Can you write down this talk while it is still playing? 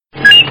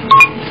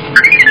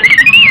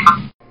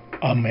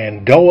A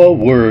Mandoa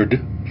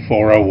word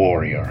for a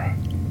warrior.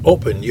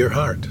 Open your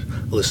heart.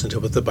 Listen to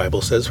what the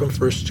Bible says from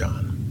 1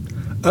 John.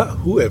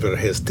 Whoever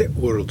has te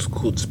world's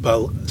goods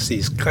bal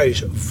sees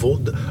kaish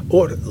vod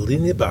or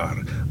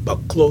linibar,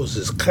 but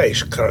closes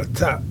kaish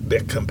karta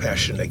be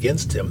compassion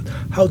against him,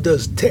 how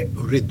does te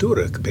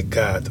ridurek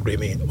pekat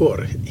remain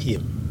or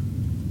him?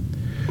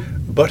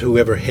 But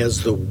whoever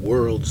has the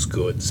world's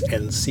goods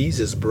and sees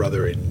his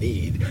brother in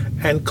need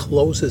and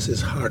closes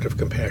his heart of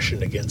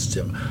compassion against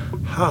him,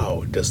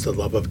 how does the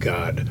love of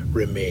God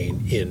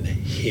remain in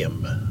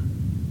him?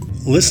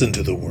 Listen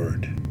to the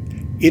word.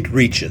 It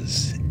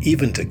reaches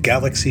even to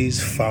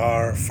galaxies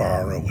far,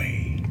 far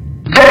away.